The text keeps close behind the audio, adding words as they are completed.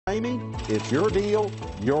Ramey, it's your deal,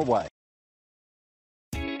 your way.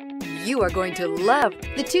 You are going to love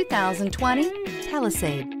the 2020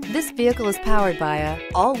 Palisade. This vehicle is powered by a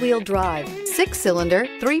all-wheel drive, 6-cylinder,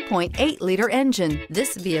 3.8-liter engine.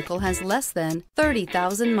 This vehicle has less than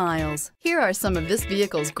 30,000 miles. Here are some of this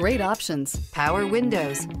vehicle's great options: power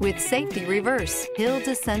windows with safety reverse, hill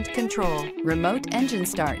descent control, remote engine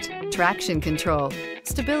start, traction control,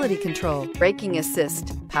 stability control, braking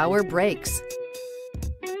assist, power brakes.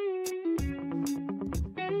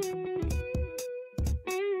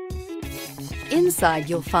 Inside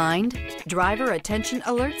you'll find driver attention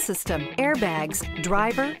alert system, airbags,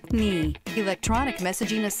 driver, knee, electronic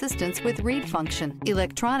messaging assistance with read function,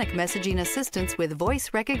 electronic messaging assistance with voice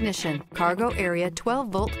recognition, cargo area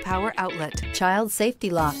 12-volt power outlet, child safety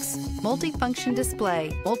locks, multifunction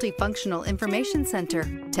display, multifunctional information center,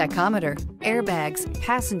 tachometer, airbags,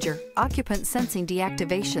 passenger, occupant sensing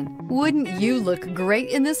deactivation. Wouldn't you look great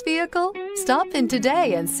in this vehicle? Stop in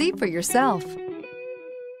today and see for yourself.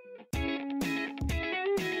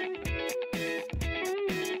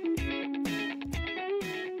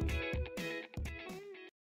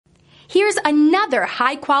 Here's another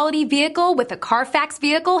high-quality vehicle with a Carfax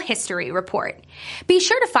Vehicle History Report. Be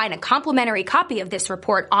sure to find a complimentary copy of this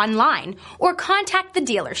report online or contact the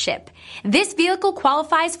dealership. This vehicle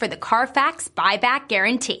qualifies for the Carfax Buyback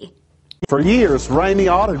Guarantee. For years,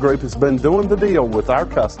 Ramey Auto Group has been doing the deal with our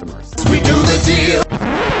customers. We do the deal.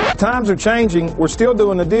 Times are changing. We're still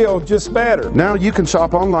doing the deal, just better. Now you can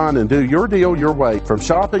shop online and do your deal your way, from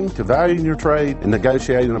shopping to valuing your trade and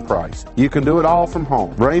negotiating a price. You can do it all from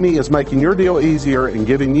home. Ramey is making your deal easier and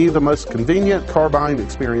giving you the most convenient car buying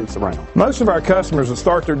experience around. Most of our customers that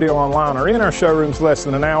start their deal online are in our showrooms less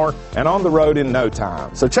than an hour and on the road in no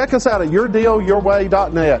time. So check us out at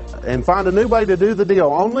yourdealyourway.net and find a new way to do the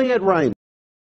deal only at Ramey.